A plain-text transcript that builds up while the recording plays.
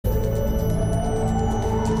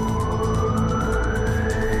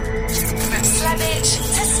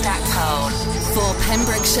Zone. For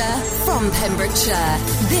Pembrokeshire, from Pembrokeshire,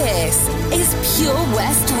 this is Pure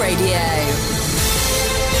West Radio.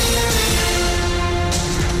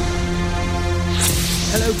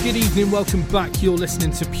 Hello, good evening, welcome back. You're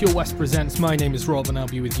listening to Pure West Presents. My name is Rob and I'll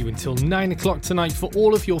be with you until 9 o'clock tonight for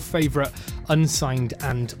all of your favourite unsigned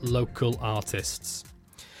and local artists.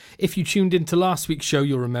 If you tuned into last week's show,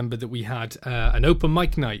 you'll remember that we had an open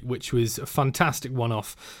mic night, which was a fantastic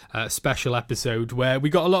one-off special episode where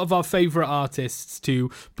we got a lot of our favourite artists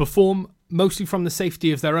to perform mostly from the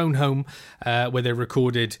safety of their own home, where they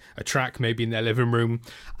recorded a track maybe in their living room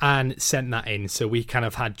and sent that in. So we kind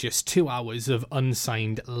of had just 2 hours of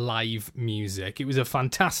unsigned live music. It was a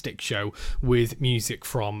fantastic show with music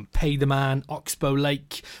from Pay the Man, Oxbow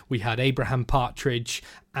Lake. We had Abraham Partridge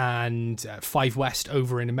and Five West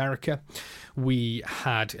over in America. We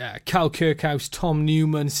had Cal Kirkhouse, Tom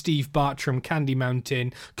Newman, Steve Bartram, Candy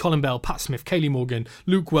Mountain, Colin Bell, Pat Smith, Kaylee Morgan,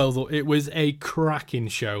 Luke Weldell. It was a cracking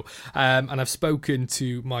show. And I've spoken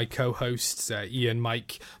to my co-hosts, Ian,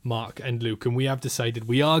 Mike, Mark and Luke, and we have decided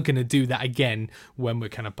we are going to do that again when we're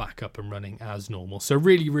kind of back up and running as normal. So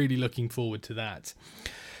really, really looking forward to that.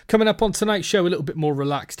 Coming up on tonight's show, a little bit more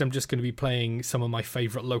relaxed. I'm just going to be playing some of my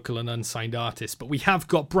favourite local and unsigned artists. But we have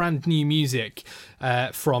got brand new music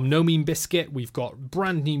from No Mean Biscuit. We've got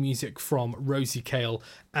brand new music from Rosie Cale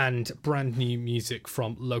and brand new music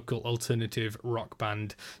from local alternative rock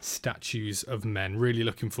band Statues of Men. Really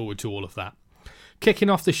looking forward to all of that. Kicking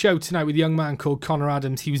off the show tonight with a young man called Connor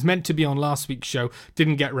Adams. He was meant to be on last week's show,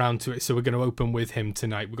 didn't get round to it, so we're going to open with him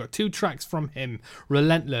tonight. We've got 2 tracks from him,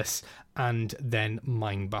 Relentless and then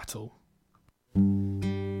Mind Battle.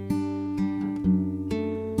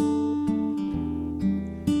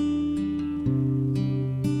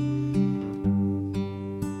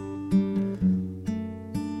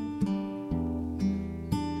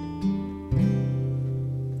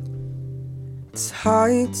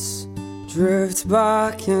 Tides drift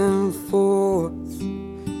back and forth,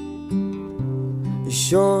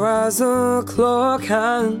 sure as a clock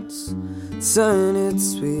hands turn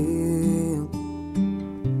its wheel.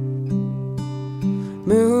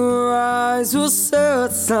 Mirrors will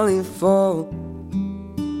certainly fall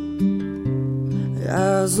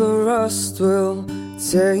as the rust will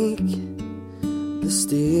take the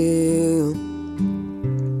steel.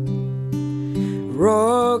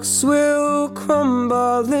 Rocks will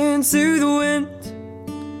crumble into the wind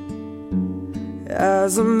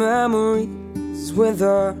as the memories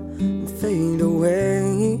wither and fade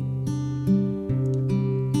away.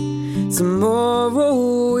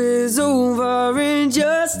 Tomorrow is over in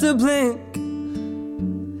just a blink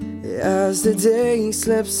as the day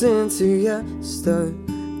slips into yesterday.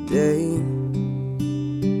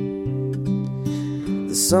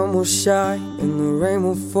 The sun will shine and the rain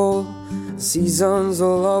will fall. Seasons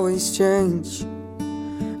will always change,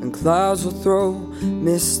 and clouds will throw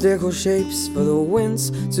mystical shapes for the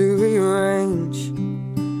winds to rearrange.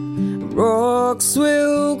 Rocks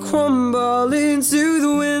will crumble into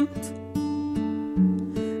the wind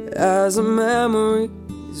as the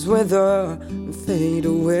memories wither and fade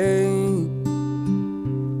away.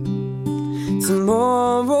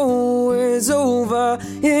 Tomorrow is over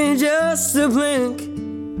in just a blink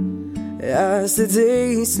as the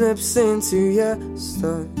day slips into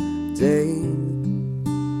yesterday.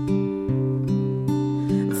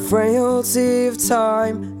 The frailty of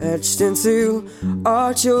time etched into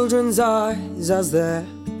our children's eyes as their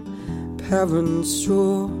parents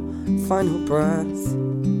draw final breath.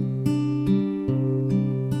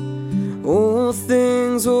 All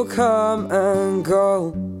things will come and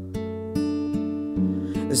go,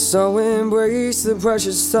 so embrace the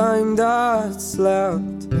precious time that's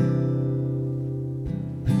left.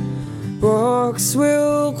 Rocks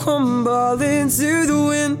will crumble into the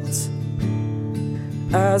wind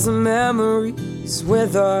as the memories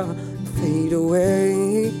wither and fade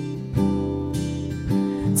away.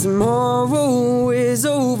 Tomorrow is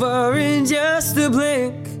over in just a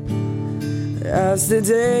blink as the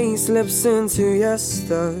day slips into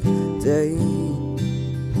yesterday.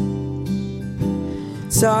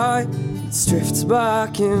 Tides drift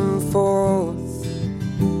back and forth,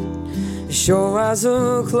 sure as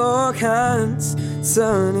a clock hands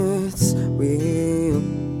turn its wheel.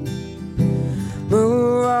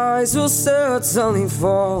 Mirrors will certainly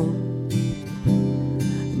fall,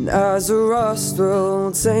 and as the rust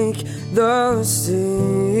will take the steel.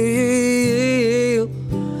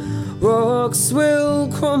 Rocks will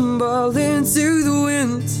crumble into the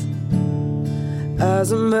wind as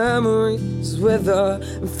the memories wither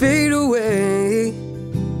and fade away.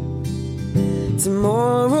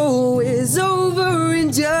 Tomorrow is over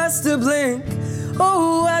in just a blink.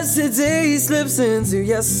 Oh, Yesterday slips into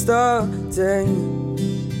yesterday.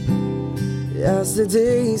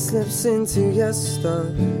 Yesterday slips into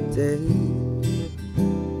yesterday.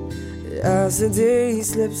 Yesterday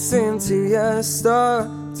slips into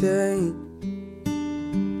yesterday.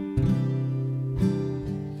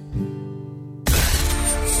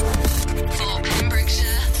 For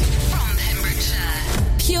Pembrokeshire, from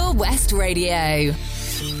Pembrokeshire, Pure West Radio.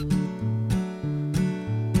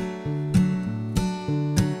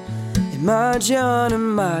 Imagine,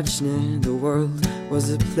 imagining the world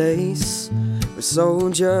was a place where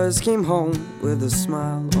soldiers came home with a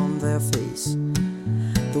smile on their face.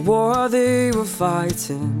 The war they were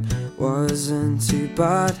fighting wasn't too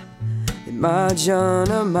bad.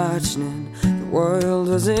 Imagine, imagining the world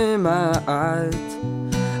was in my eyes.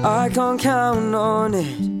 I can't count on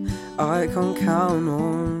it, I can't count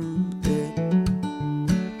on it.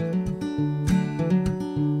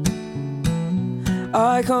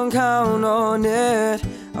 I can't count on it,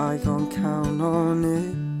 I can't count on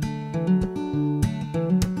it.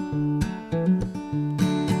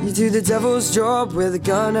 You do the devil's job with a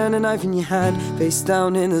gun and a knife in your hand, face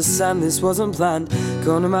down in the sand, this wasn't planned.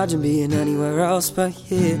 Can't imagine being anywhere else but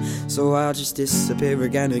here, so I'll just disappear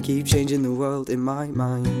again and keep changing the world in my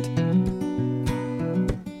mind.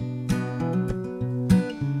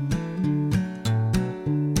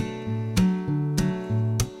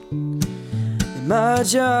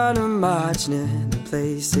 Imagine, imagining the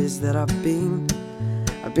places that I've been.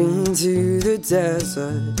 I've been to the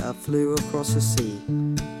desert, I flew across the sea.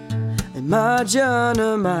 Imagine,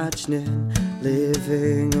 imagining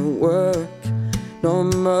living and work.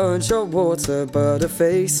 Not much of water, but a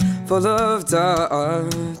face full of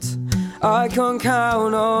dirt. I can't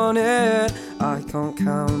count on it, I can't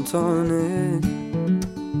count on it.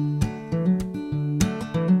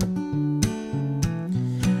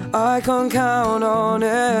 I can't count on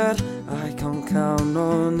it, I can't count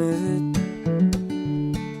on it.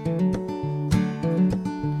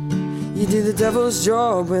 You do the devil's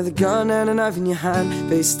job with a gun and a knife in your hand,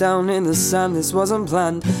 face down in the sand, this wasn't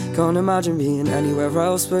planned. Can't imagine being anywhere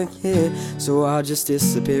else but here, so I'll just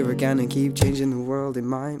disappear again and keep changing the world in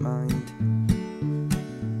my mind.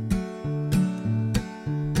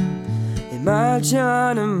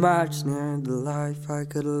 Imagine, imagining the life I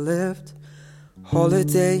could have lived.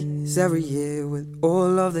 Holidays every year with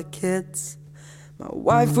all of the kids. My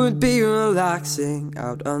wife would be relaxing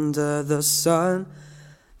out under the sun.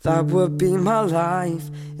 That would be my life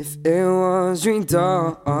if it was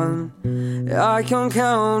redone. I can't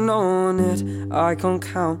count on it, I can't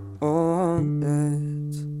count on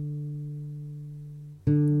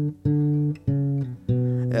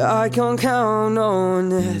it. I can't count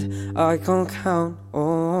on it, I can't count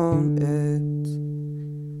on it.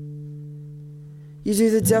 You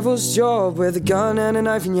do the devil's job with a gun and a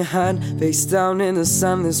knife in your hand, face down in the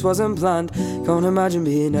sand, this wasn't planned. Can't imagine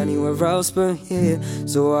being anywhere else but here,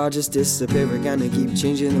 so I'll just disappear again and keep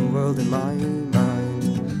changing the world in my mind.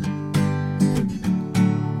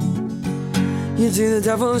 You do the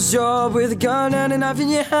devil's job with a gun and a knife in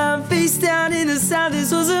your hand, face down in the sand,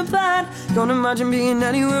 this wasn't planned. Can't imagine being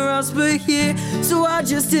anywhere else but here, so I'll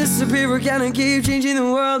just disappear again and keep changing the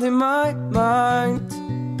world in my mind.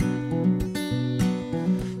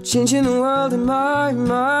 Changing the world in my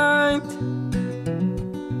mind.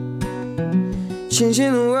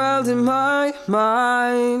 Changing the world in my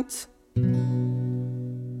mind.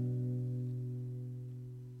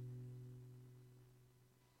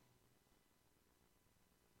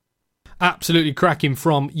 Absolutely cracking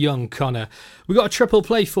from Young Connor. We've got a triple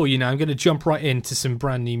play for you now. I'm going to jump right into some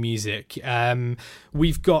brand new music.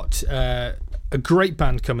 We've got a great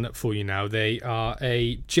band coming up for you now. They are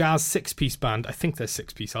a jazz six-piece band. I think they're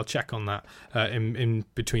six-piece. I'll check on that in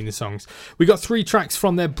between the songs. We got 3 tracks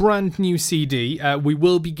from their brand new CD. We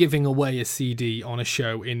will be giving away a CD on a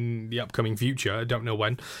show in the upcoming future. I don't know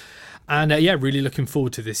when. And yeah, really looking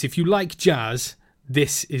forward to this. If you like jazz,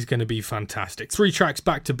 this is going to be fantastic. 3 tracks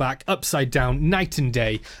back to back: Upside Down, Night and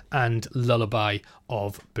Day, and Lullaby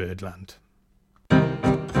of Birdland.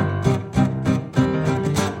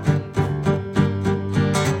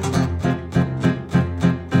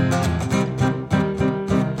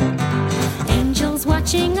 Angels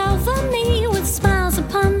watching over me with smiles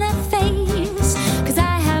upon their face, 'cause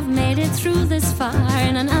I have made it through this far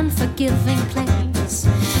in an unforgiving place.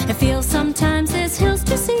 I feel sometimes there's hills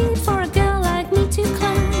to see for a girl like me to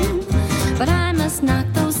climb, but I must knock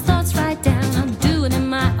those thoughts right down. I'm doing it in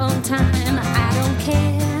my own time. I don't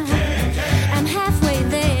care. I'm halfway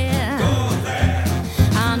there,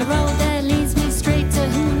 on a road that leads me straight to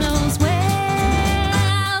who knows where.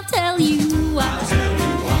 I'll tell you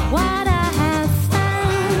what I have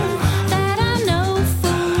found.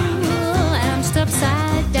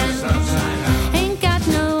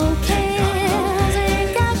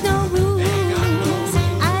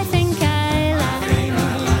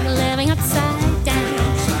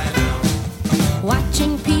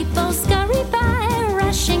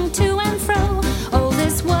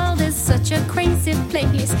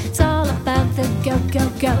 go,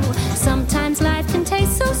 go. Sometimes life can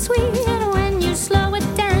taste so sweet when you slow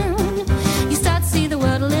it down. You start to see the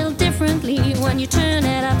world a little differently when you turn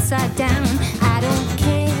it upside down. I don't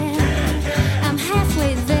care, I'm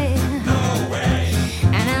halfway there. No way.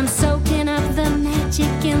 And I'm soaking up the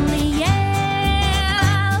magic in the air.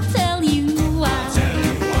 I'll tell you what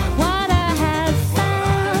I have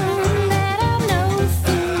found, that I'm no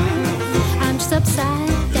fool. I'm just upside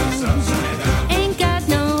down. Ain't got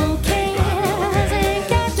no cares, ain't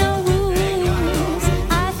got no rules.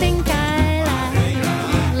 I think I like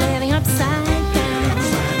living upside down.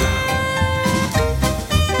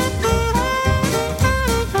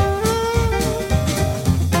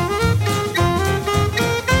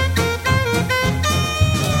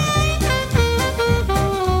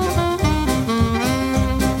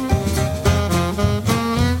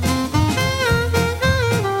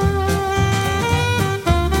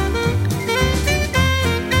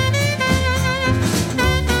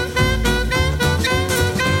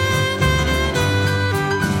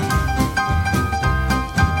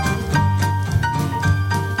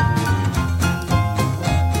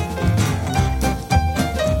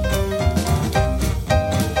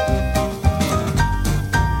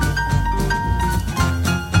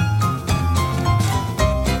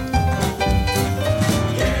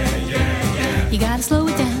 You gotta slow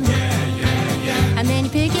it down, and then you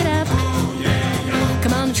pick it up.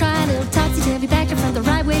 Come on and try a little topsy-turvy, back and front the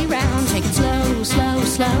right way round. Take it slow, slow,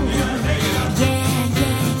 slow. Yeah, yeah,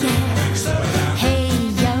 yeah. Hey,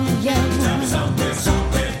 yo, yo.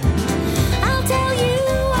 I'll tell you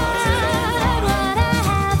what I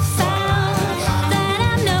have found, that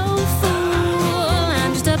I'm no fool.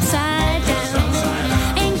 I'm just upside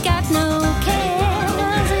down. Ain't got no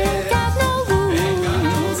cares, ain't got no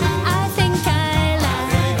rules. I think I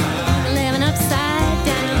like living upside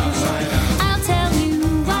down. I'll tell you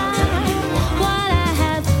what I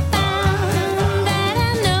have found, that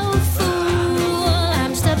I'm no fool.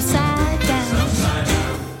 I'm just upside down.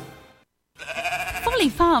 Folly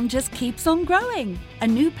Farm just keeps on growing. A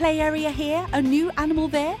new play area here, a new animal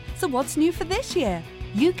there. So what's new for this year?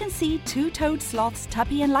 You can see two-toed sloths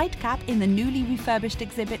Tubby and Lightcap in the newly refurbished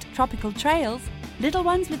exhibit Tropical Trails. Little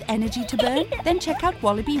ones with energy to burn? Then check out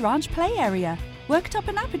Wallaby Ranch play area. Worked up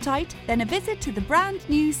an appetite? Then a visit to the brand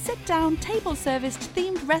new sit-down, table-serviced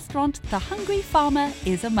themed restaurant The Hungry Farmer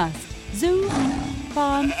is a must. Zoo,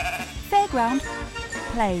 farm, fairground,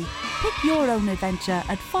 play. Pick your own adventure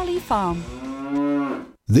at Folly Farm.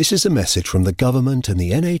 This is a message from the government and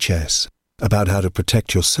the NHS about how to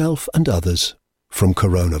protect yourself and others from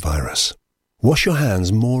coronavirus. Wash your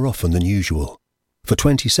hands more often than usual, for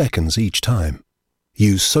 20 seconds each time.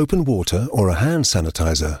 Use soap and water or a hand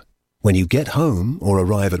sanitizer when you get home or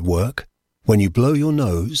arrive at work, when you blow your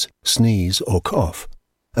nose, sneeze or cough,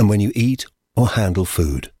 and when you eat or handle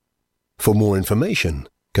food. For more information,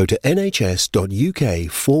 go to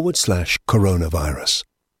nhs.uk/coronavirus.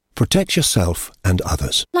 Protect yourself and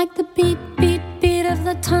others. Like the beat, beat, beat of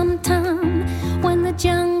the tom-tom when the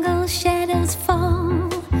jungle shadows fall.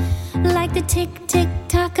 Like the tick, tick,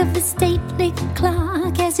 tock of the stately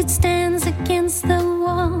clock as it stands against the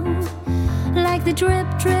wall. Like the drip,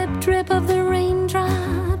 drip, drip of the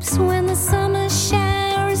raindrops when the summer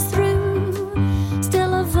showers through.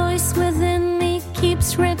 Still a voice within me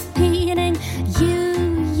keeps repeating,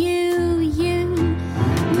 you, you, you.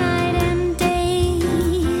 Night and day,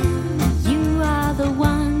 you are the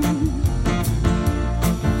one.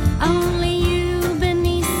 Only you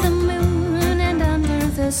beneath the moon and under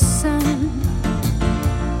the sun.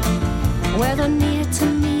 Whether near to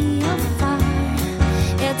me or far,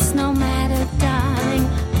 it's no matter, darling,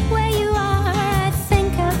 where you are, I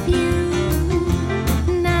think of you.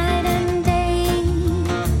 Night and day,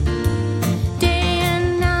 day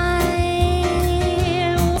and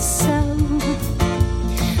night. So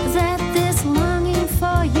that this longing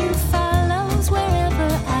for you follows wherever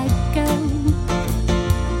I go.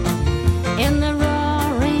 In the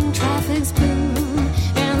roaring traffic's boom,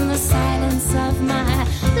 in the silence of my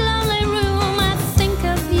lonely room, I think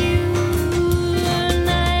of you.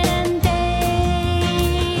 Night and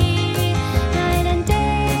day,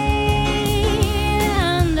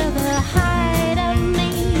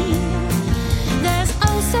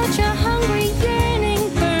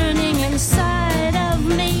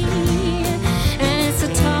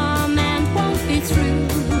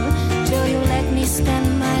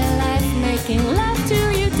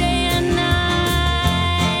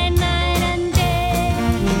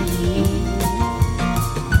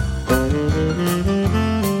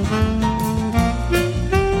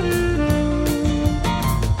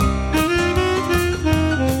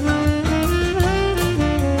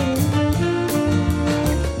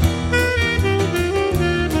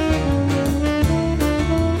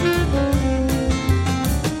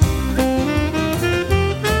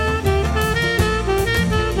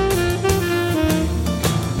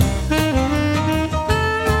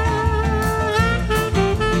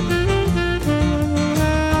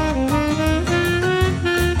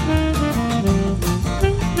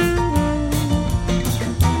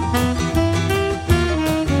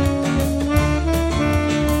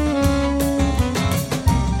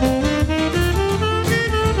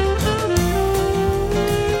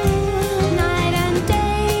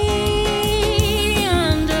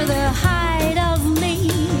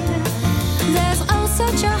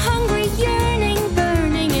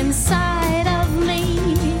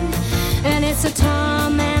 So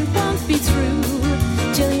torment won't be through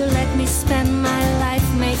till you let me spend my life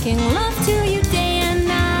making love to you day and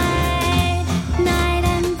night, night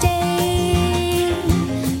and day,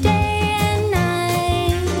 day and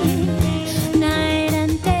night, night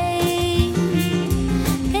and day,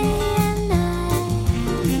 day and night,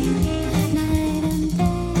 night and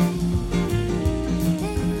day.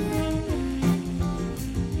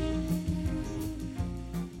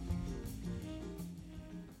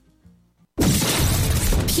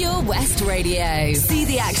 Pure West Radio. See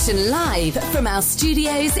the action live from our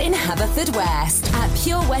studios in Haverfordwest at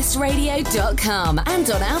purewestradio.com and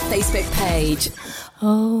on our Facebook page.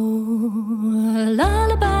 Oh, a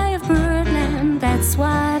lullaby of birdland, that's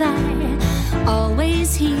what I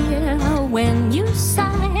always hear when you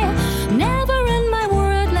sigh. Never in my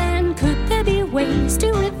wordland could there be ways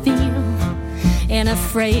to reveal in a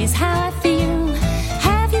phrase how I feel.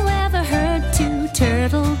 Have you ever heard two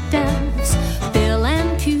turtle doves, Bill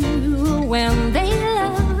and Coo, when they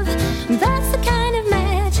love? That's the kind of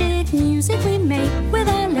magic music we make with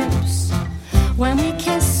our lips when we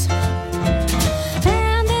kiss.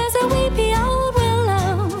 And there's a weepy old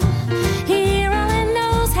willow, he only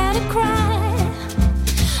knows how to cry,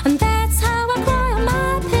 and that's how I cry on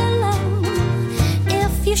my pillow.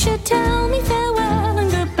 If you should tell me farewell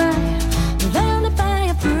and goodbye, lullaby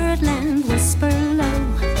of birdland, whisper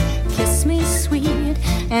low, kiss me sweet,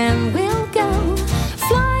 and we'll go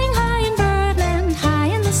flying high in birdland, high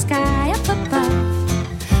in the sky up above.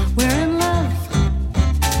 We're in love.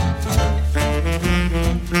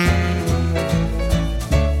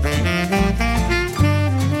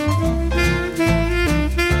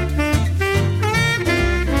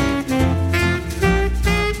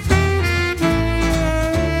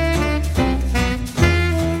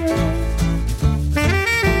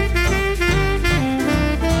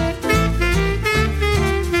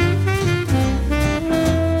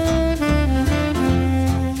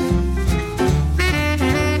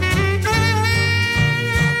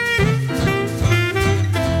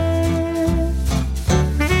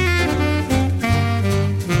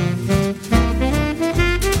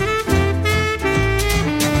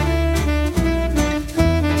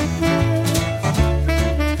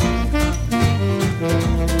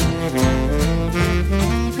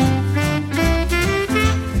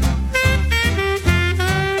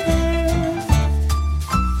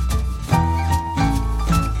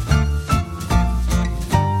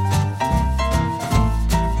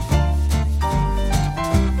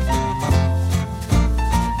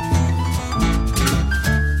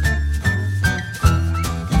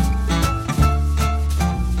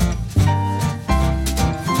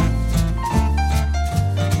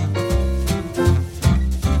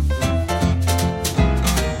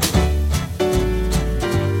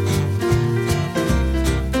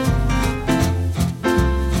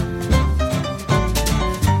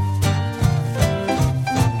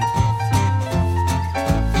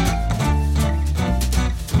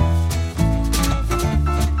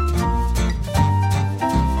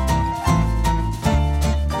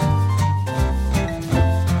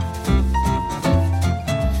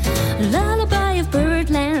 Lullaby of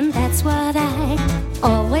birdland, that's what I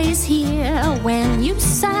always hear when you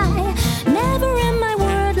sigh. Never in my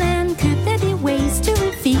wordland could there be ways to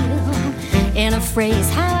reveal in a phrase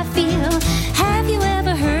how I feel. Have you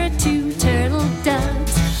ever heard two turtle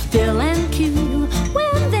doves, Bill and Coo,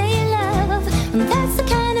 when they love? And that's the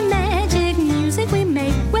kind of magic music we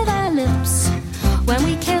make with our lips when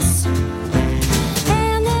we kiss.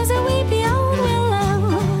 And there's a weepy old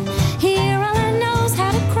willow, he only knows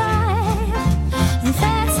how to cry.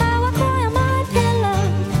 That's how I cry on my pillow.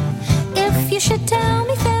 If you should tell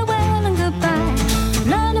me farewell and goodbye,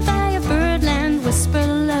 lullaby of birdland, whisper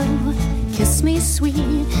low, kiss me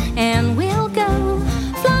sweet, and we'll go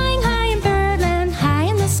flying high in birdland, high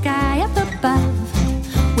in the sky up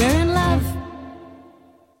above. We're in love.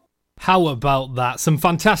 How about that? Some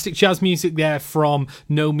fantastic jazz music there from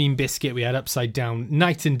No Mean Biscuit. We had Upside Down,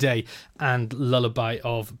 Night and Day, and Lullaby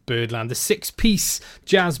of Birdland. The 6-piece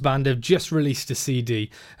jazz band have just released a CD.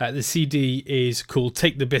 The CD is called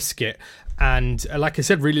Take the Biscuit. And like I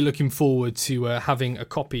said, really looking forward to having a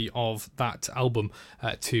copy of that album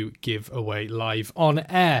to give away live on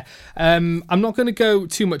air. I'm not going to go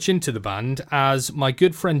too much into the band, as my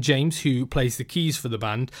good friend James, who plays the keys for the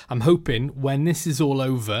band, I'm hoping when this is all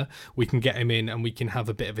over, we can get him in and we can have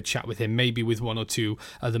a bit of a chat with him, maybe with one or two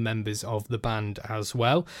other members of the band as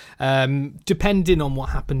well. Depending on what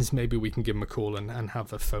happens, maybe we can give him a call and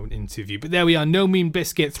have a phone interview. But there we are, No Mean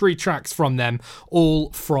Biscuit, 3 tracks from them, all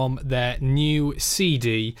from their new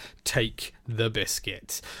CD, Take the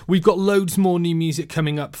Biscuit. We've got loads more new music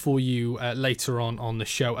coming up for you later on the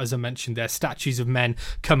show. As I mentioned, there's Statues of Men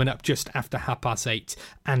coming up just after 8:30,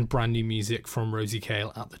 and brand new music from Rosie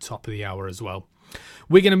Cale at the top of the hour as well.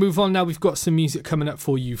 We're going to move on now. We've got some music coming up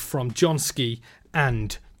for you from John Ski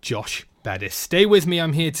and Josh Bettis. Stay with me.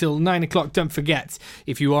 I'm here till 9 o'clock. Don't forget,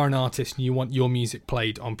 if you are an artist and you want your music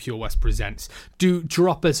played on Pure West Presents, do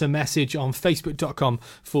drop us a message on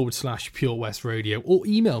facebook.com/Pure West Radio or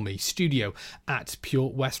email me,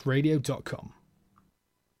 studio@purewestradio.com.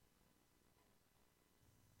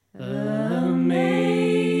 Amazing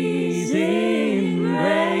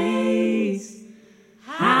grace,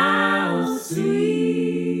 how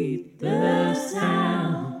sweet the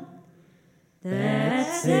sound that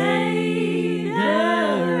saved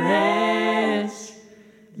a wretch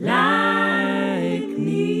like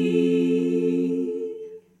me.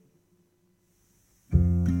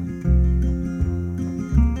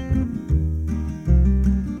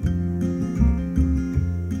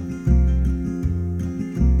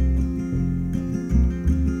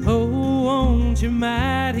 Oh, won't you,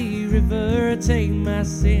 mighty river, take my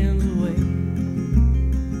sins away?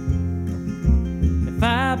 If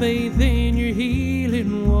I bathe in your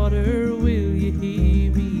healing water, will you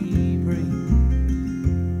hear me pray?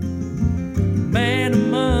 Man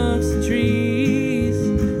amongst the trees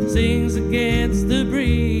sings against the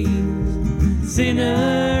breeze.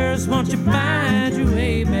 Sinners, won't you find your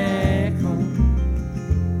way back home?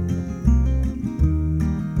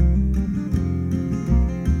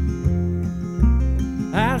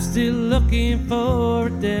 I'm still looking for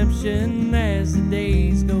redemption as the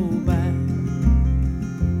days go by,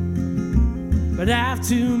 but I've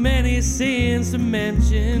too many sins to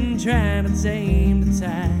mention, trying to tame the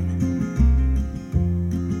tide.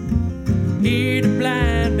 Hear the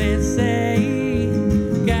blind man say,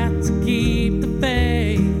 got to keep the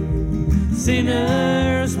faith.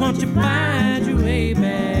 Sinners, won't you find your way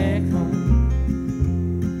back home?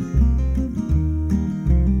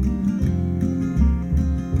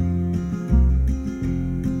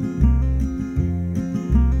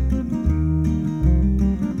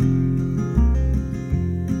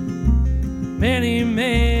 Many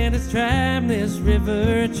men has tried this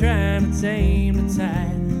river, trying to tame the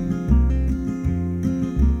tide,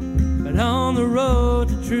 but on the road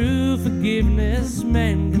to true forgiveness,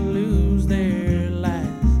 men can lose their lives.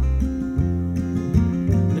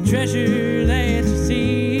 The treasure that you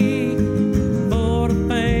seek for the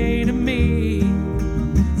fate of me.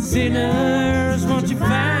 Sinners, won't you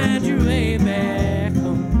find your way back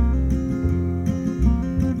home?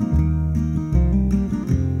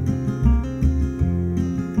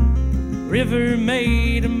 River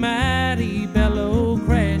made a mighty bellow,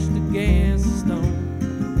 crashed against the stone,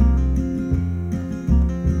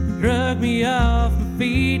 drug me off my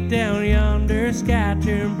feet down yonder, sky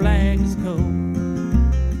turned black as coal.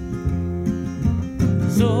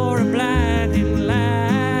 Saw a blinding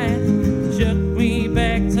light, shook me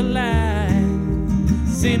back to life.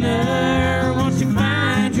 Sinner, won't you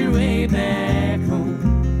find your way back home?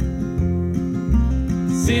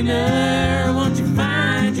 Sinner, won't you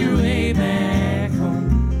find your way back home?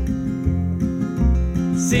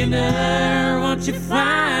 Sinner, won't you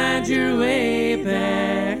find your way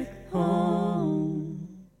back home?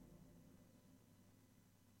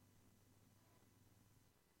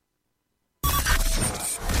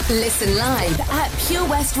 Listen live at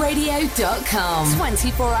purewestradio.com.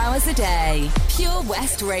 24 hours a day. Pure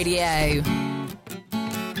West Radio.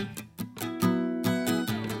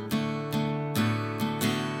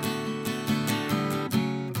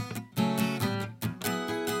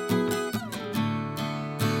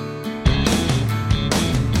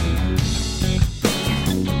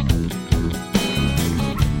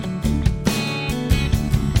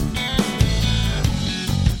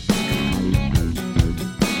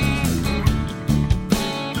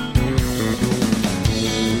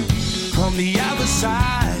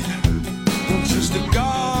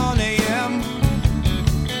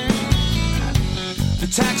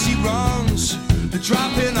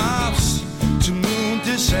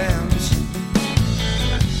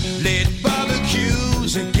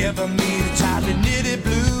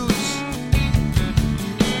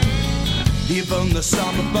 Even the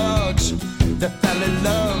summer bugs that fell in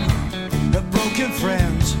love have broken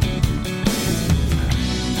friends.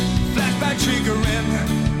 Flashback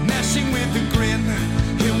triggering, messing with the grin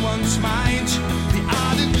in one's mind. The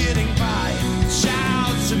art of getting by,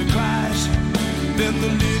 shouts and cries. Then the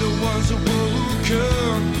little ones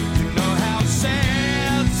awoken. You know how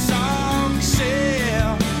sad songs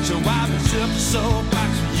sail. So I was up so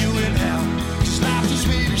back to you in hell. Just life is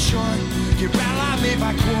really short. You rally me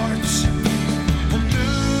by quarts.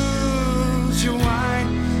 Lose your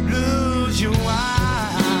wine, lose your wine.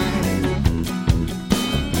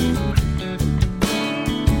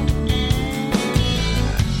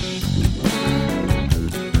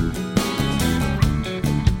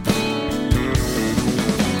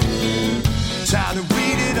 Tired of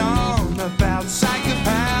reading on about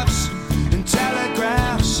psychopaths and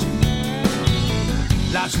telegraphs,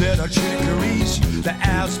 life's little trickeries, the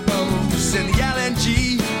Asbos and the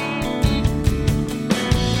LNG.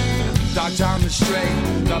 Dark down the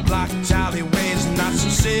straight, the blocked alleyways, not so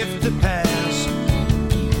safe to pass.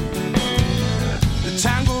 The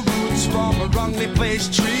tangled roots from a wrongly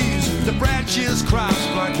placed trees, the branches cross,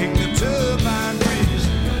 blocking the turbine breeze.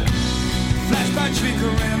 Flashback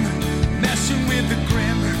triggering, messing with the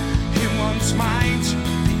grim in one's mind.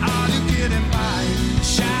 The art of getting by,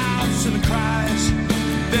 shouts and cries.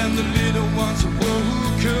 Then the little ones are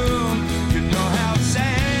welcome. You know how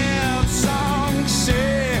sad songs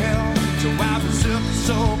sail. So I was up the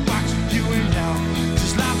soapbox with you and now.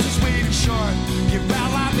 Just life is waiting short. You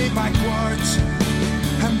rally me by quarts.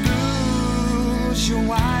 And lose your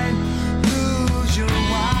wine, lose your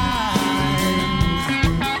wine.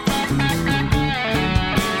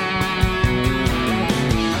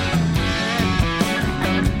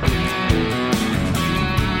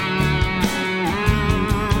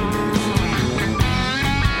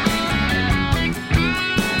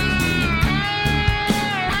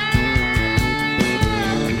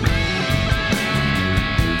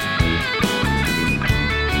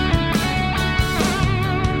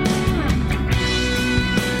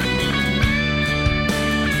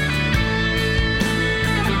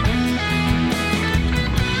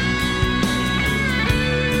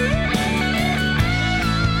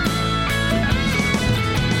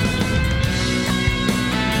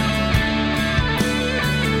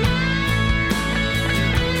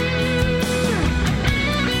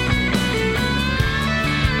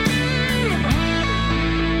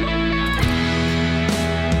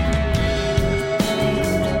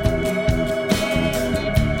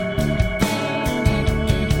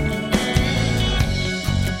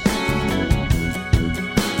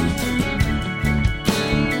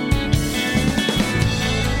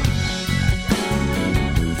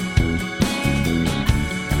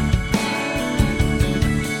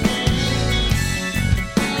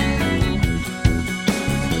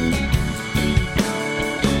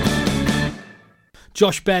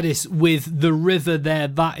 Josh Bettis with The River there.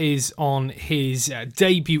 That is on his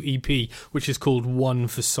debut EP, which is called One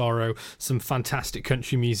for Sorrow. Some fantastic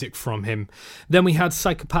country music from him. Then we had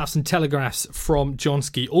Psychopaths and Telegraphs from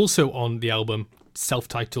Johnsky, also on the album,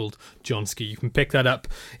 self-titled Johnsky. You can pick that up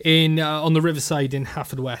in on the Riverside in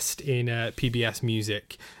Haverfordwest in PBS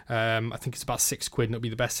Music. I think it's about £6 and it'll be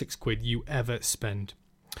the best £6 you ever spend.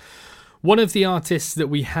 One of the artists that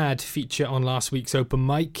we had feature on last week's open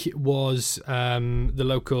mic was the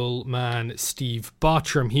local man Steve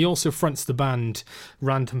Bartram. He also fronts the band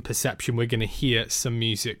Random Perception. We're going to hear some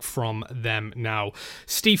music from them now.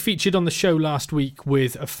 Steve featured on the show last week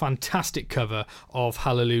with a fantastic cover of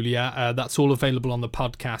Hallelujah. That's all available on the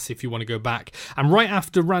podcast if you want to go back. And right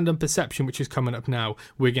after Random Perception, which is coming up now,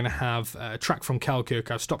 we're going to have a track from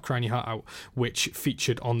Kalkirk, I've Stopped Crying Your Heart Out, which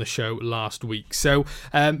featured on the show last week. So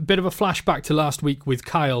bit of a flashback to last week with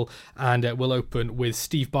Kyle, and we'll open with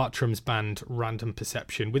Steve Bartram's band Random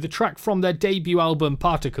Perception with a track from their debut album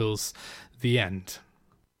Particles, The End.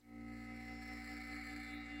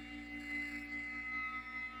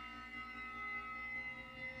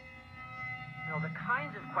 You know, the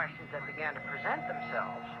kinds of questions that began to present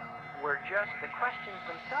themselves were just, the questions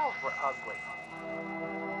themselves were ugly.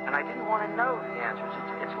 And I didn't want to know the answers.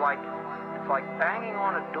 It's like banging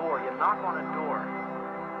on a door. You knock on a door,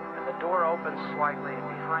 and the door opens slightly, and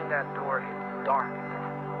behind that door it's dark.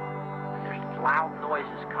 And there's loud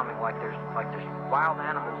noises coming, like there's wild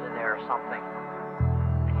animals in there or something.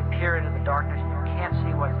 And you peer into the darkness, and you can't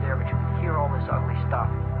see what's there, but you can hear all this ugly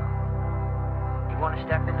stuff. You want to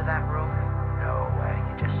step into that room? No way.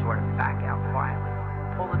 You just sort of back out quietly,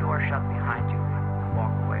 pull the door shut behind you, and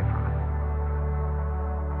walk away from it.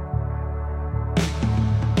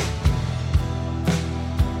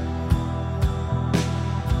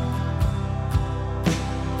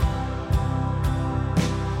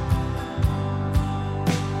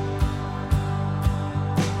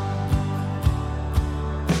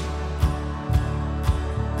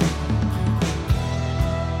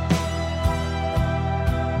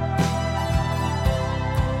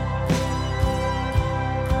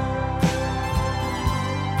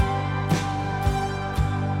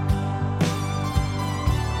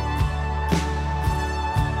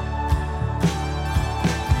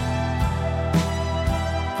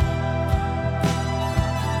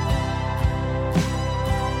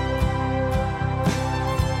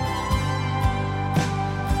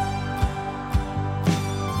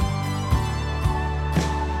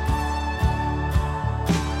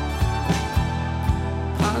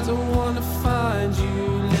 I don't wanna find you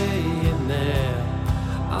laying there.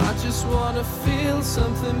 I just wanna feel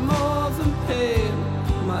something more than pain.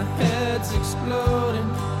 My head's exploding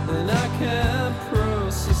and I can't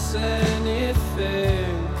process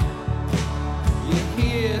anything. You're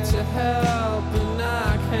here to help and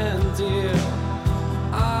I can deal.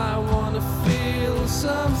 I wanna feel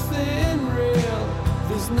something real.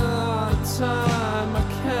 There's not a time I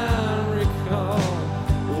can recall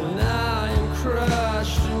when I am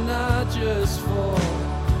crushed and I just fall.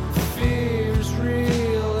 Fear's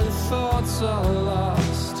real and thoughts are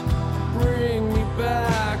lost. Bring me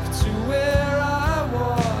back to where I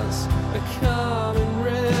was. A calming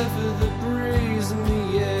river, the breeze in the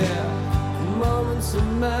air. Moments that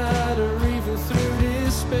matter even through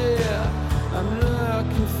despair. I'm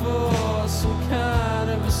looking for some kind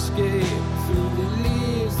of escape through the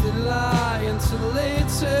leaves that lie until they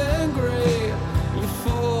turn grey. Your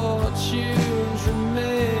fortunes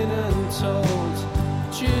remain untold.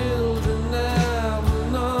 Children now will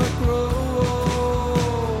not grow old.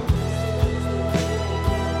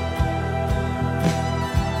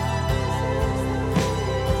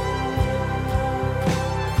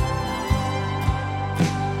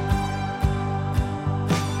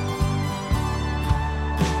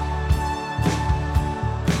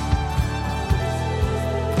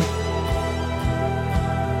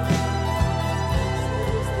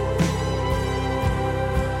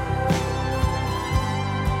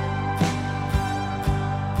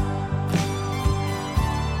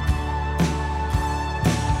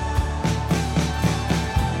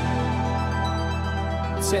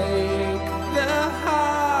 Take the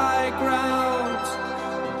high ground,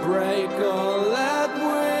 break all that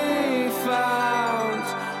we found,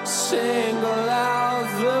 single out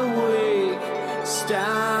the weak,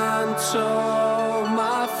 stand tall,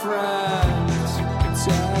 my friends,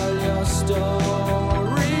 tell your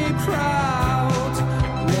story proud,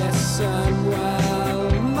 listen well,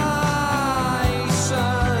 my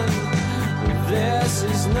son, this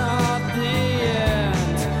is not the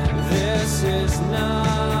end, this is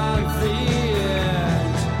not the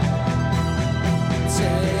end.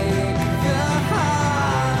 Take the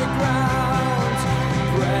high ground,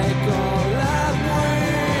 break all that we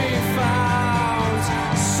found,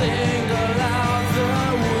 single out the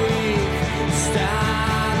weak,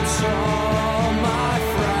 stand tall, my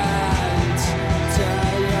friend,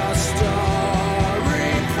 tell your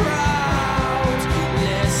story proud,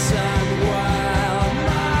 listen well,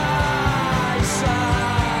 my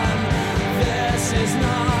son, this is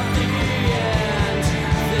not the end,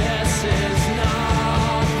 this is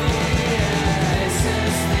not the end, this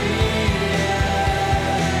is the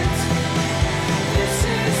end, this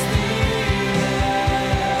is the end.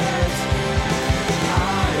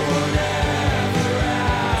 I will never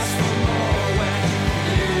ask for more when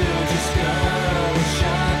you just go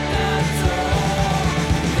shut that door.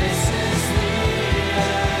 This is the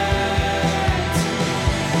end,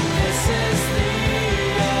 this is the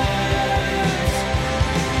end.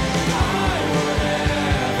 I will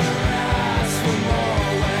never ask for more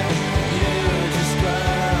when you just go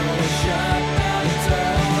shut that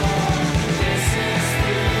door. This is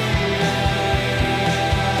the end,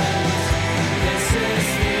 this is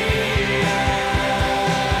the end.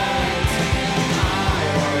 I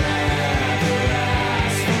will never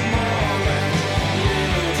ask for more when you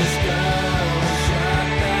just go shut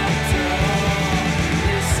that door.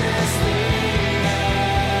 This is the end,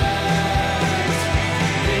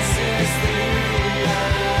 this is the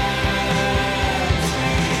end.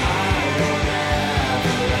 I will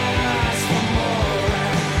never ask for more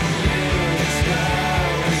when you just go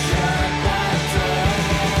shut that door.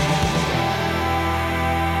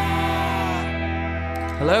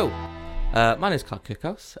 Hello, my name is Clark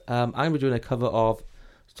Cookhouse. I'm going to be doing a cover of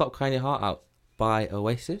Stop Crying Your Heart Out by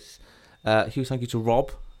Oasis. Huge thank you to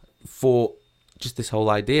Rob for just this whole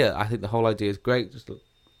idea. I think the whole idea is great. Just a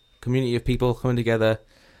community of people coming together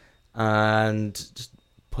and just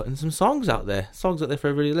putting some songs out there for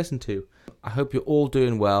everybody to listen to. I hope you're all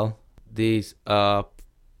doing well. These are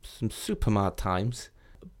some super mad times,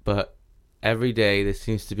 but every day there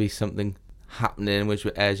seems to be something happening which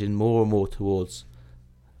we're edging more and more towards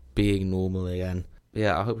being normal again.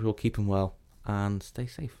 Yeah, I hope you're all keeping well and stay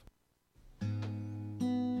safe.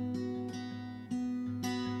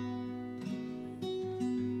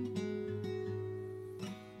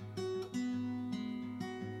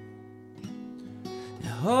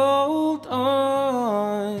 Hold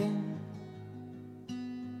on,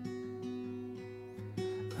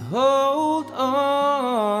 hold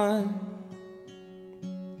on.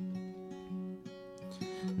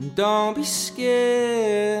 Don't be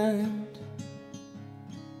scared.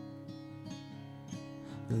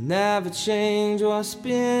 They'll never change what's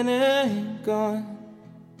been and gone.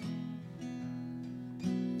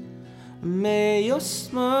 May your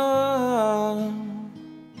smile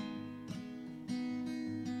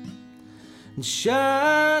and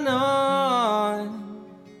shine on.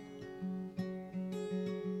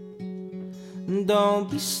 And don't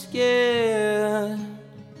be scared.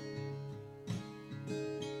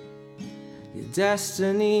 Your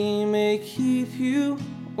destiny may keep you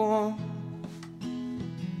warm.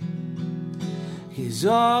 'Cause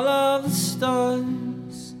all of the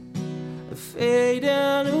stars are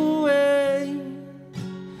fading away.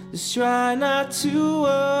 Just try not to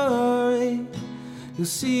worry. You'll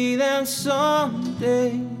see them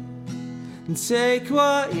someday. And take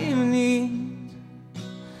what you need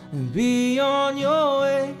and be on your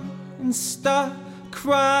way. And stop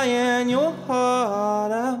crying your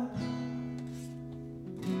heart out.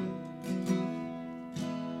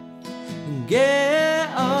 And get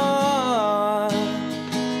on.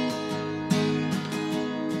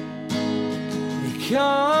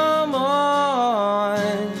 Come on.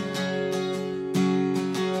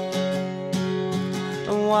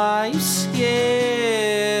 And why you scared?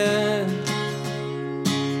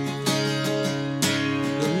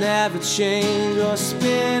 You'll never change what's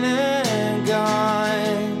been and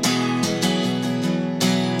gone.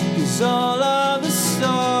 'Cause all of the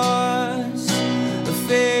stars are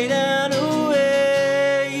fading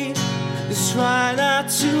away. Just try not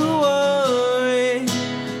to worry.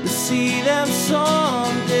 You'll see them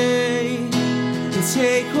someday. And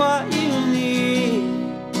take what you need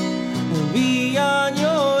and be on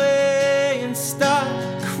your way. And stop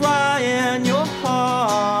crying your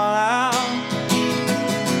heart out.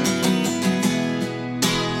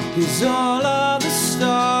 'Cause all of the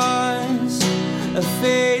stars are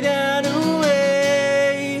fading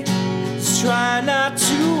away. Just try not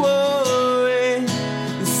to worry.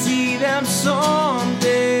 And see them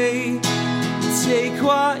someday. Take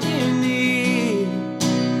what you need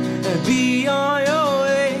and be on your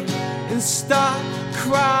way. And stop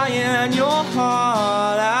crying your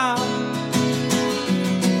heart out.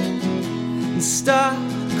 And stop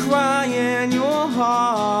crying your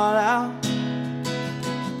heart out.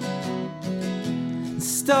 And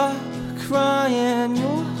stop crying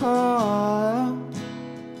your heart out.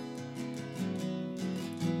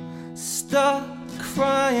 Stop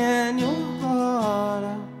crying your heart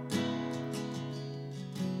out.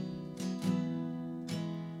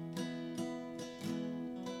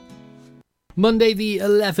 Monday the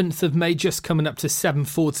 11th of May, just coming up to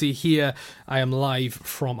 7:40 here. I am live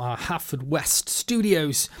from our Haverfordwest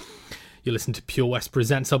studios. You listen to Pure West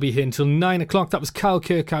Presents. I'll be here until 9 o'clock. That was Kyle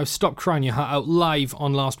Kirkhouse, Stop Crying Your Heart Out, live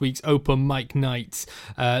on last week's open mic night.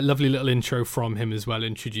 Lovely little intro from him as well,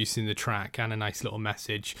 introducing the track, and a nice little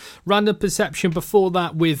message. Random Perception before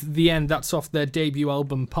that with The End. That's off their debut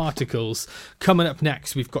album Particles. Coming up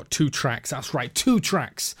next, we've got two tracks. That's right, two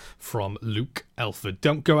tracks from Luke Elford.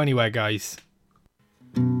 Don't go anywhere, guys.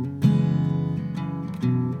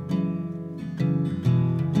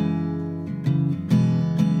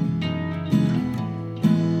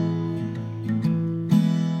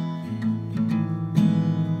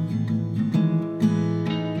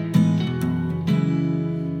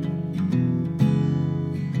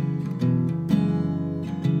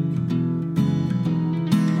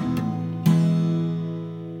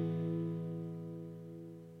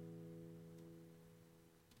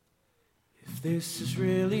 This is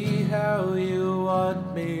really how you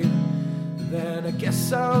want me, then I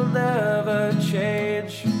guess I'll never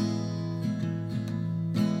change.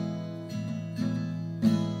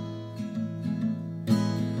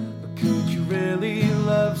 But could you really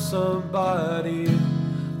love somebody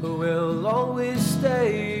who will always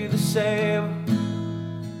stay the same?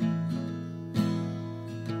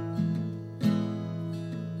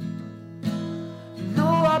 No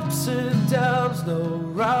ups and downs, no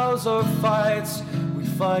rows or fights. We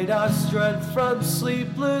find our strength from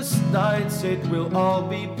sleepless nights. It will all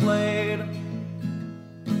be plain.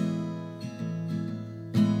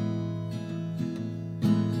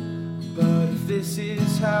 But if this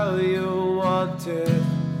is how you want it,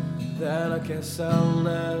 then I guess I'll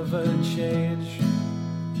never change.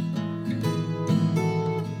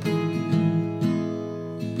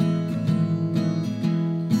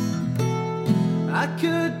 I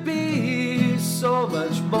could be so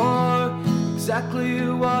much more, exactly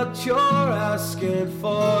what you're asking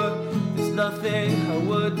for. There's nothing I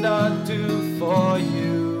would not do for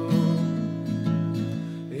you.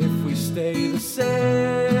 If we stay the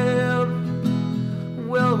same,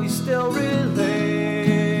 will we still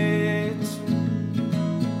relate?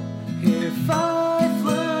 If I've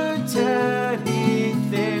learned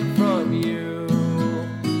anything,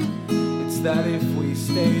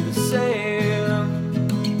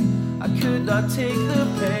 take the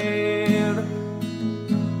pain.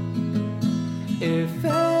 If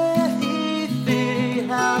anything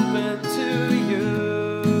happened to you,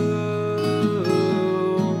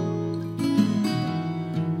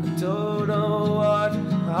 I don't know what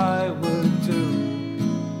I would do.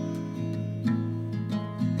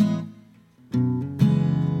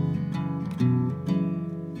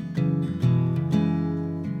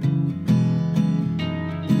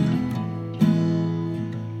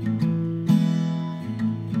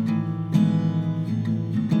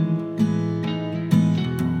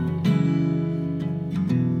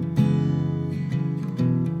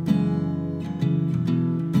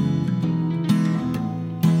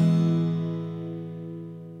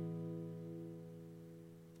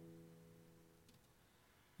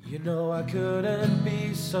 You know I couldn't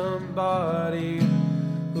be somebody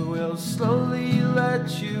who will slowly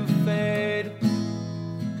let you fade.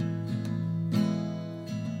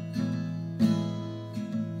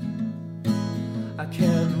 I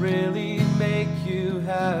can't really make you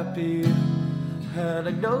happy, and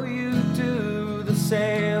I know you do the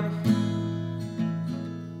same.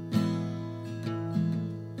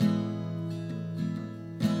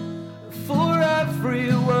 For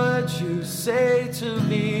every word you say to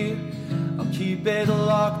me, I'll keep it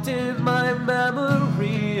locked in my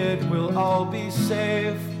memory. It will all be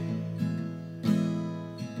safe.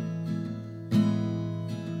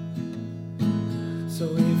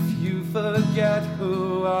 So if you forget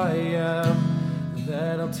who I am,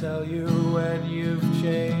 then I'll tell you when you've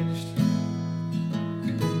changed.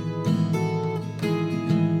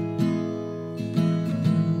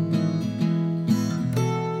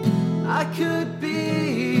 I could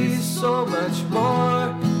be so much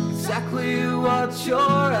more, exactly what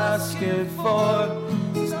you're asking for.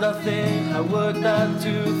 There's nothing I would not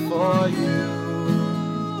do for you.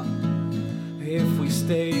 If we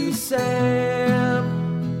stay the same,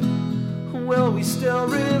 will we still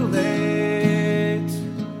relate?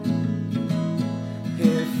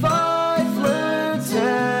 If I've learned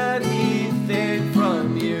anything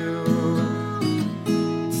from you,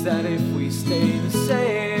 it's that if we stay the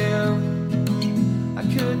same, I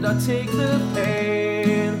could not take the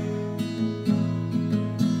pain.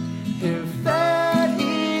 If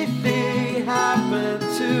anything happened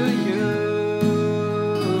to you,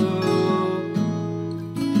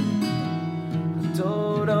 I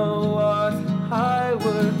don't know what I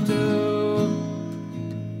would do.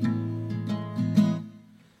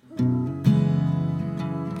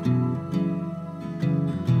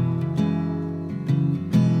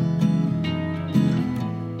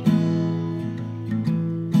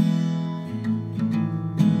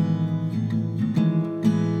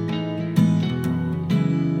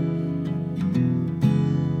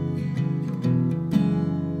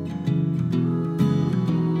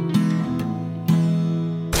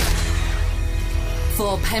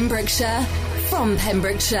 For Pembrokeshire, from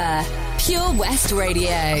Pembrokeshire, Pure West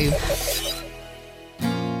Radio.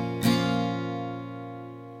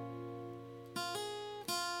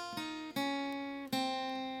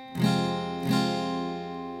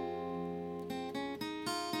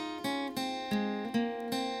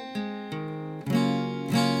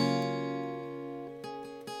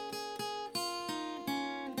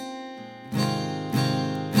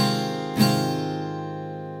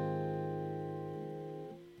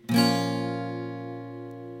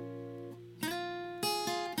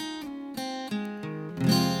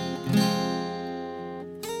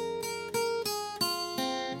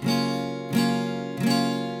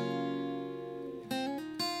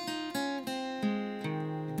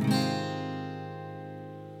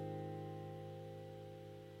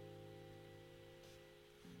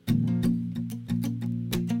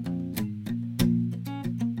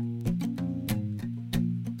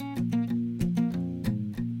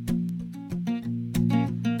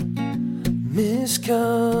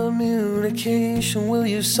 Miscommunication, will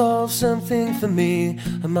you solve something for me?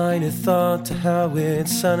 A minor thought to how it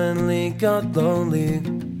suddenly got lonely.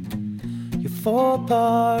 Your faux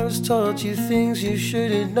pas taught you things you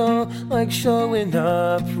shouldn't know, like showing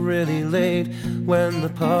up really late when the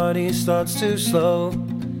party starts too slow.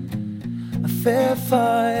 A fair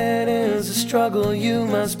fight is a struggle you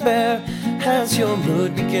must bear as your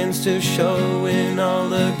mood begins to show in all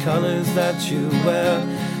the colors that you wear.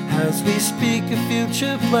 As we speak of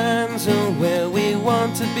future plans and where we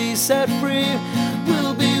want to be set free,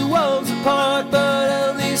 we'll be worlds apart, but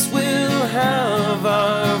at least we'll have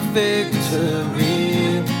our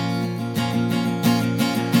victory.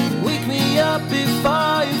 Wake me up if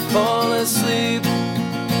I fall asleep.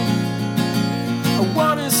 I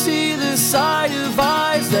wanna see the side of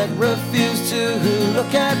eyes that refuse to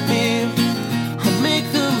look at me.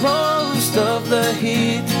 the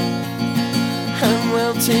heat. And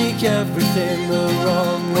we'll take everything the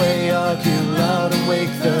wrong way, argue loud and wake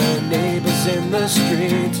the neighbors in the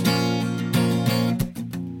street.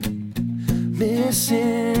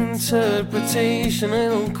 Misinterpretation, I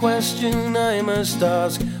don't question, I must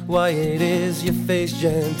ask why it is your face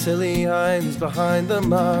gently hides behind the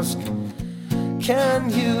mask. Can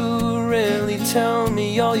you really tell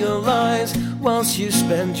me all your lies whilst you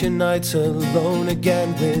spend your nights alone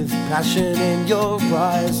again with passion in your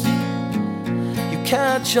eyes? You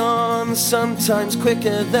catch on sometimes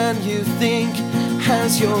quicker than you think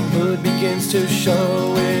as your mood begins to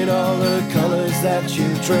show in all the colors that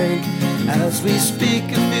you drink. As we speak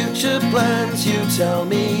of future plans, you tell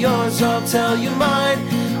me yours, I'll tell you mine.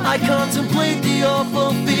 I contemplate the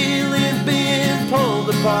awful feeling being pulled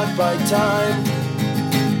apart by time.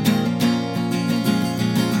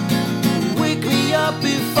 Wake me up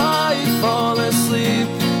if I fall asleep.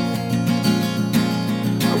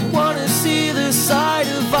 I wanna see the side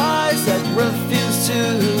of eyes that refuse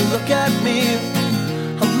to look at me.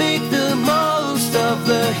 I'll make the most of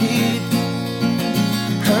the heat.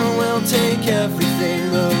 And we'll take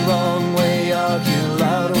everything the wrong way, argue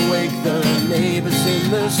loud and wake the neighbors in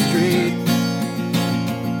the street.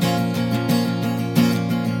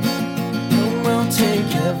 And we'll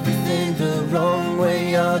take everything the wrong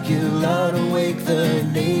way, argue loud and wake the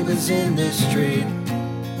neighbors in the street.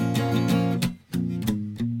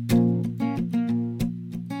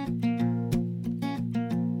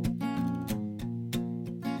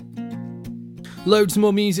 Loads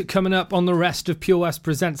more music coming up on the rest of Pure West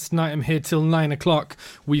Presents tonight. I'm here till 9 o'clock.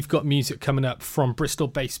 We've got music coming up from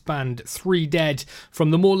Bristol-based band 3 Dead, from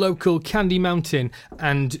the more local Candy Mountain,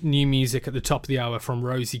 and new music at the top of the hour from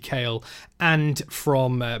Rosie Cale, and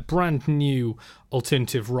from brand new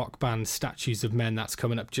alternative rock band Statues of Men. That's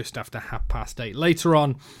coming up just after 8:30. Later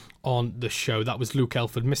on the show, that was Luke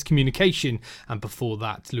Elford, Miscommunication, and before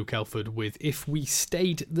that, Luke Elford with If We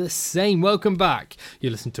Stayed the Same. Welcome back.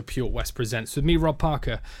 You listen to Pure West Presents with me, Rob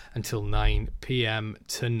Parker, until 9 p.m.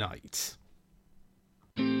 tonight.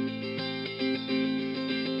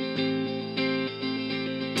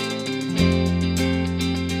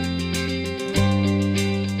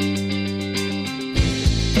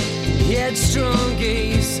 Headstrong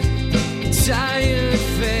gaze, tired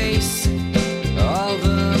face, all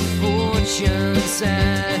the fortunes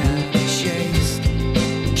I've chased,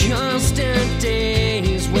 constant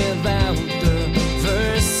days without the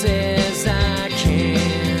verses I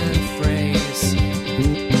can't phrase.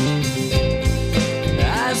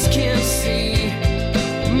 Eyes can't see,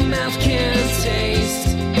 mouth can't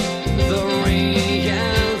taste the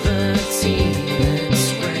reality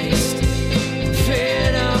that's raised.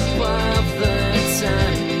 Fed up of the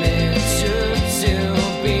time it took to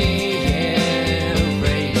be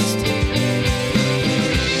erased.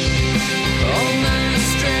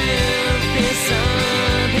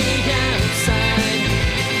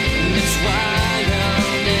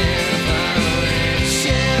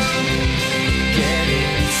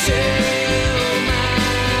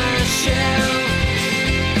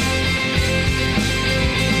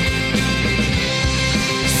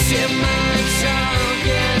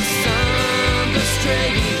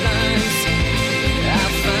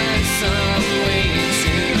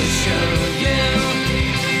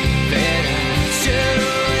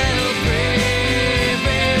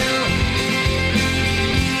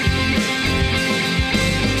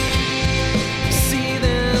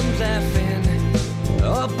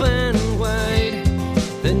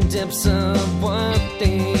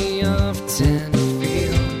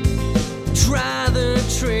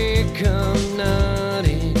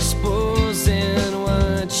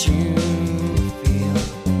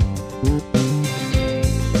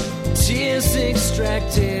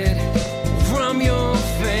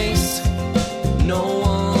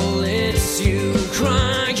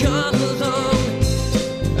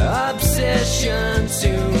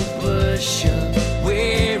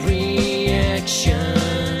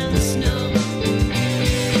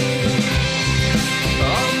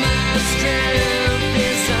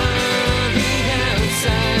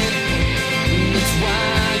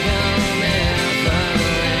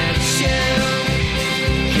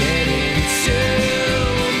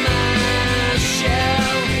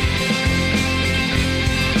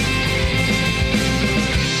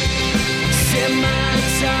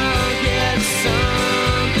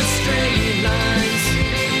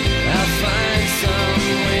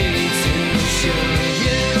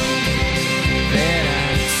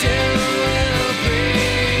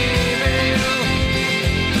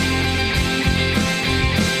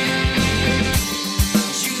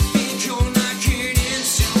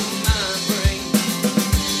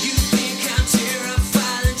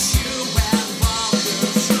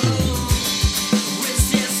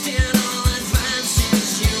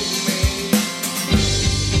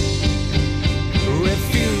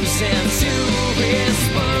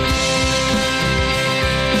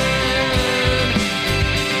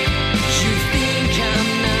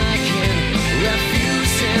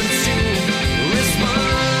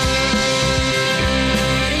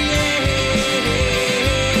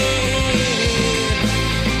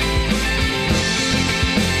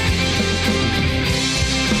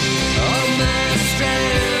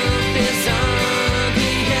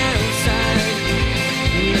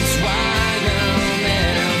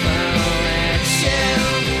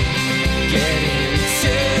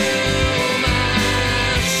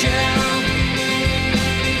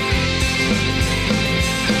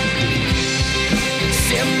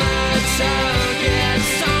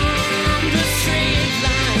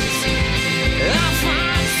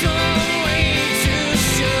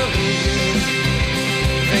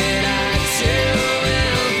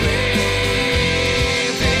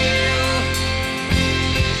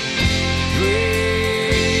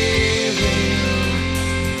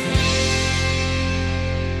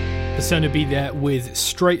 Persona B there with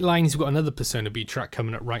Straight Lines. We've got another Persona B track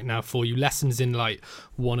coming up right now for you. Lessons in Light,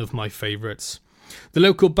 one of my favourites. The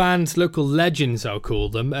local bands, local legends I'll call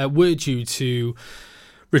them, were due to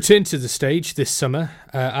return to the stage this summer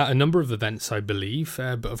at a number of events, I believe.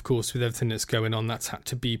 But of course, with everything that's going on, that's had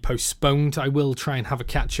to be postponed. I will try and have a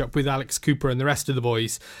catch up with Alex Cooper and the rest of the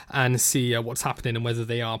boys and see what's happening and whether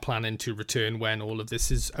they are planning to return when all of this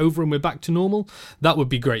is over and we're back to normal. That would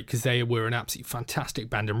be great because they were an absolutely fantastic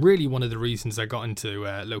band and really one of the reasons I got into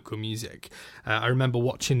local music. I remember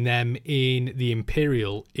watching them in the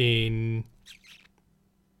Imperial in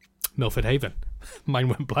Milford Haven. Mine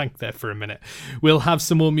went blank there for a minute. We'll have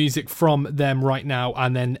some more music from them right now,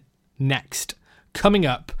 and then next, coming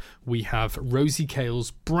up, we have Rosie Cale's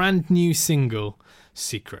brand new single,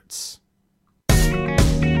 Secrets.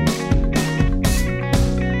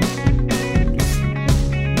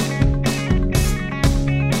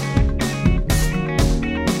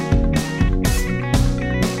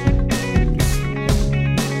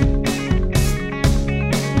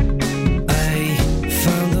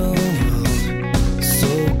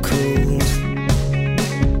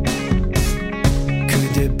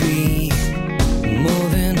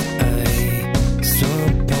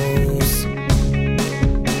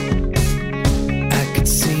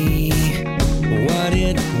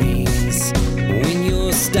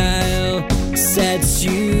 Sets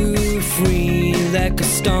you free like a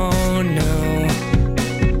star now.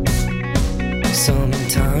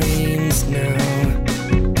 Sometimes now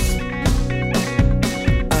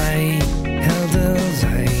I held a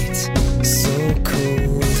light so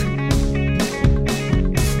cold.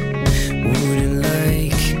 Wouldn't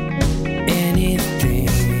like anything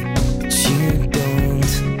that you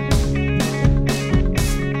don't.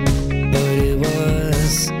 But it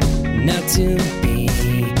was not to be.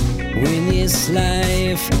 When this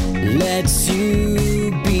life lets you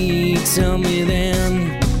be, tell me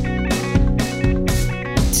then,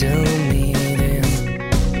 tell me then.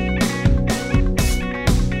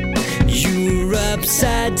 You were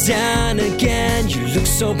upside down again. You look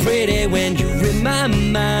so pretty when you're in my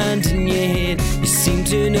mind and your head. You seem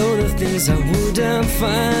to know the things I wouldn't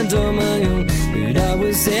find on my own, but I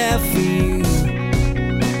was there for you.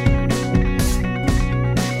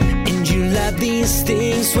 Like these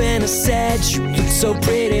things when I said you looked so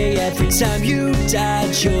pretty every time you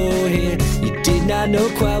dyed your hair. You did not know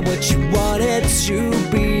quite what you wanted to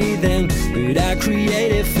be then, but I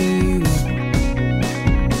created for you.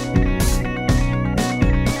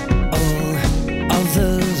 All of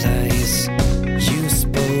the lies you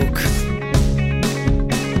spoke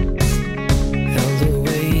held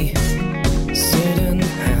away, certain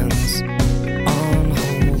hands on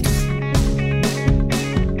hold.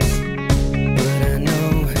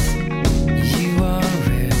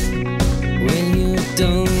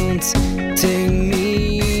 Don't take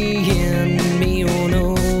me and me or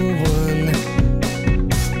no one.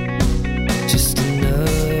 Just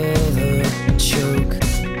another choke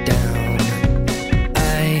down.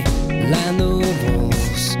 I line the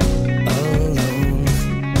walls alone.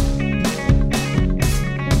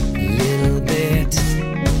 Little bit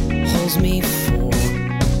holds me for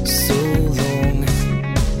so long,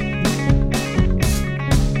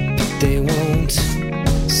 but they won't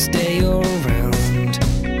stay around.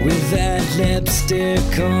 With that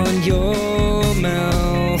lipstick on your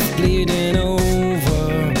mouth bleeding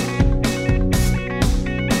over,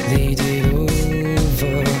 they did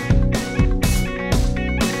over.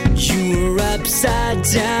 You were upside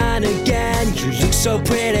down again. You look so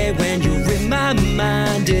pretty when you're in my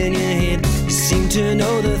mind and your head. You seem to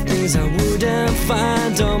know the things I wouldn't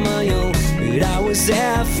find on my own, but I was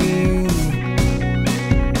there for you.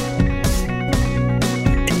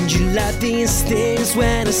 Like these things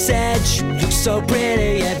when I said you look so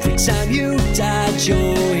pretty every time you dyed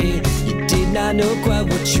your hair. You did not know quite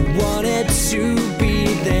what you wanted to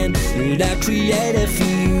be then, but I created for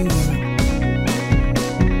you.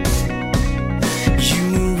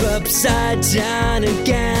 You were upside down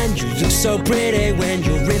again. You look so pretty when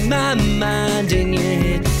you're in my mind and your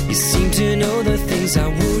head. You seem to know the things I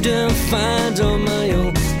wouldn't find on my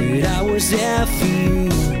own, but I was there for you.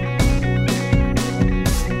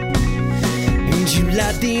 You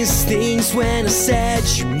like these things when I said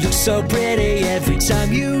you look so pretty every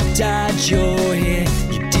time you dyed your hair.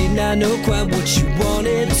 You did not know quite what you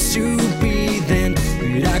wanted to be then,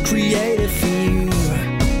 but I created for you.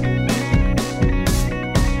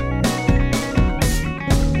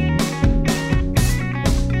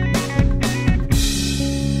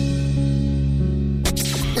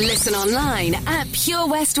 Listen online at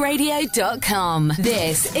purewestradio.com.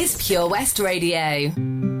 This is Pure West Radio.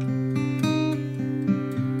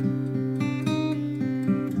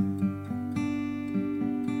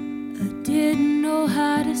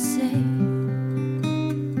 to say.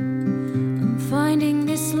 I'm finding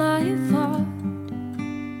this life hard.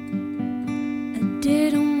 I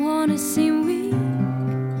didn't want to seem weak.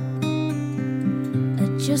 I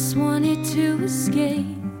just wanted to escape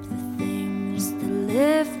the things that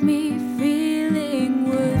left me feeling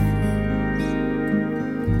worthless.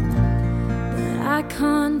 But I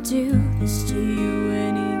can't do this to you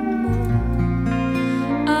anymore.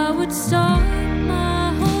 I would stop